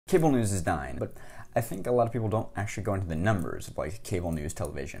Cable news is dying, but I think a lot of people don't actually go into the numbers of like cable news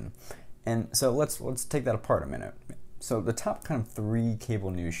television. And so let's take that apart a minute. So the top kind of 3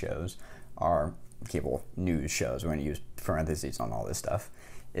 cable news shows are cable news shows. We're going to use parentheses on all this stuff.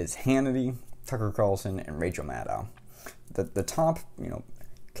 Is Hannity, Tucker Carlson, and Rachel Maddow. The top,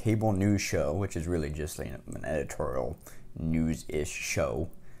 cable news show, which is really just an editorial news-ish show,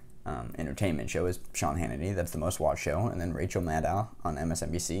 entertainment show, is Sean Hannity. That's the most watched show. And then Rachel Maddow on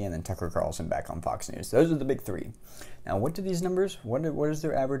MSNBC, and then Tucker Carlson back on Fox News. Those are the big 3. Now, what do these numbers, what is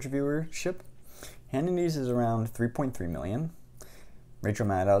their average viewership? Hannity's is around 3.3 million. Rachel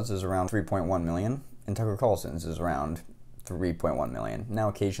Maddow's is around 3.1 million. And Tucker Carlson's is around 3.1 million. Now,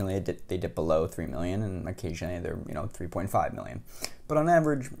 occasionally they dip below 3 million, and occasionally they're 3.5 million. But on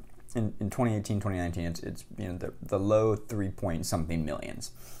average, in 2018, 2019, it's the low 3-point-something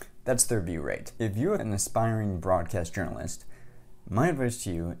millions. That's their view rate. If you're an aspiring broadcast journalist, my advice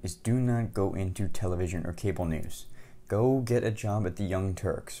to you is do not go into television or cable news. Go get a job at the Young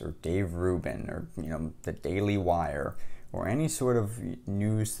Turks or Dave Rubin or the Daily Wire or any sort of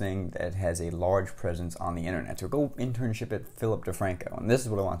news thing that has a large presence on the internet. Or go internship at Philip Defranco. And this is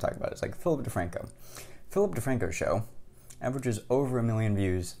what I want to talk about. It's like Philip Defranco. Philip Defranco's show averages over 1 million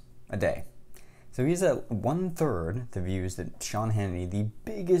views a day. So he's at 1/3 the views that Sean Hannity, the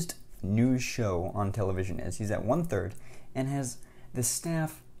biggest news show on television, is. He's at 1/3 and has the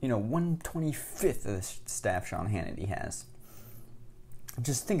staff, 1/25 of the staff Sean Hannity has.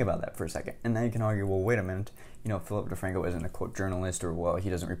 Just think about that for a second. And now you can argue, well, wait a minute, Philip Defranco isn't a quote journalist, or well, he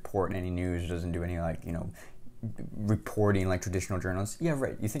doesn't report any news, doesn't do any reporting like traditional journalists. Yeah,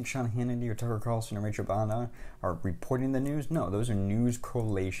 right. You think Sean Hannity or Tucker Carlson or Rachel Maddow are reporting the news? No, those are news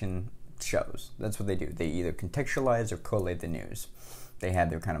correlation shows. That's what they do. They either contextualize or correlate the news. They have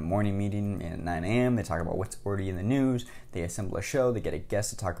their kind of morning meeting at 9 a.m. They talk about what's already in the news. They assemble a show. They get a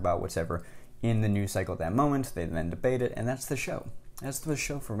guest to talk about whatever in the news cycle at that moment. They then debate it, and that's the show. That's the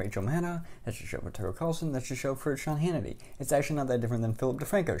show for Rachel Maddow. That's the show for Tucker Carlson. That's the show for Sean Hannity. It's actually not that different than Philip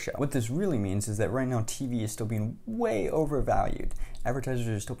Defranco's show. What this really means is that right now TV is still being way overvalued. Advertisers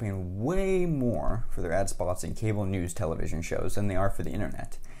are still paying way more for their ad spots in cable news television shows than they are for the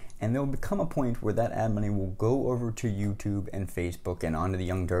internet. And there will become a point where that ad money will go over to YouTube and Facebook and onto the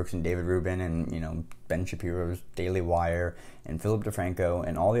Young Turks and David Rubin and, Ben Shapiro's Daily Wire and Philip Defranco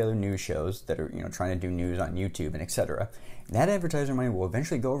and all the other news shows that are, trying to do news on YouTube and etc. That advertiser money will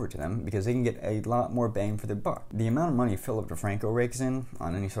eventually go over to them because they can get a lot more bang for their buck. The amount of money Philip Defranco rakes in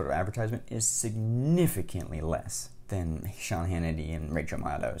on any sort of advertisement is significantly less than Sean Hannity and Rachel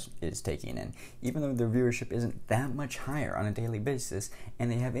Maddow is taking in, even though their viewership isn't that much higher on a daily basis,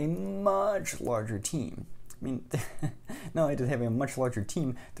 and they have a much larger team. I mean, not only do they have a much larger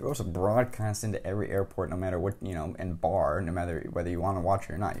team, they're also broadcasting to every airport, no matter what, and bar, no matter whether you want to watch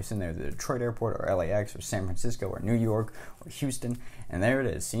it or not. You're sitting there at the Detroit airport, or LAX, or San Francisco, or New York, or Houston, and there it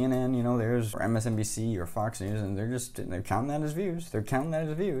is. CNN, there's MSNBC or Fox News, and they're counting that as views. They're counting that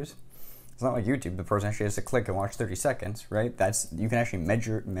as views. It's not like YouTube. The person actually has to click and watch 30 seconds, right? You can actually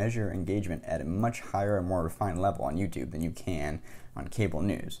measure engagement at a much higher and more refined level on YouTube than you can on cable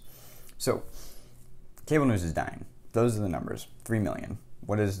news. So, cable news is dying. Those are the numbers. 3 million.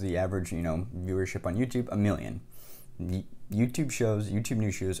 What is the average, viewership on YouTube? 1 million. YouTube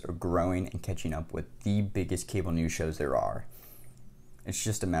news shows are growing and catching up with the biggest cable news shows there are. It's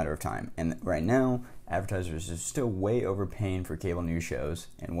just a matter of time. And right now, advertisers are still way overpaying for cable news shows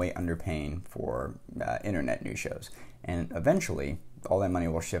and way underpaying for internet news shows. And eventually, all that money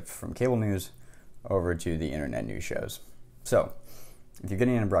will shift from cable news over to the internet news shows. So, if you're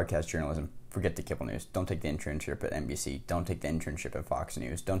getting into broadcast journalism, forget the cable news. Don't take the internship at NBC. Don't take the internship at Fox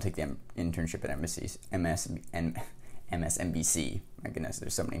News. Don't take the internship at MSNBC. My goodness,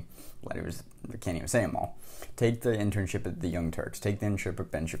 there's so many letters, I can't even say them all. Take the internship at the Young Turks. Take the internship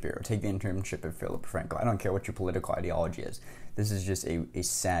at Ben Shapiro. Take the internship at Philip Defranco. I don't care what your political ideology is. This is just a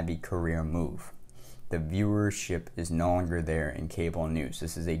savvy career move. The viewership is no longer there in cable news.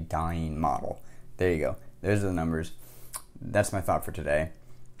 This is a dying model. There you go. There's the numbers. That's my thought for today.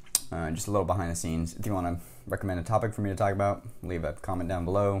 Just a little behind the scenes. If you want to recommend a topic for me to talk about, leave a comment down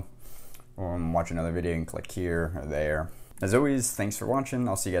below. Or watch another video and click here or there. As always, thanks for watching.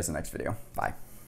 I'll see you guys in the next video. Bye.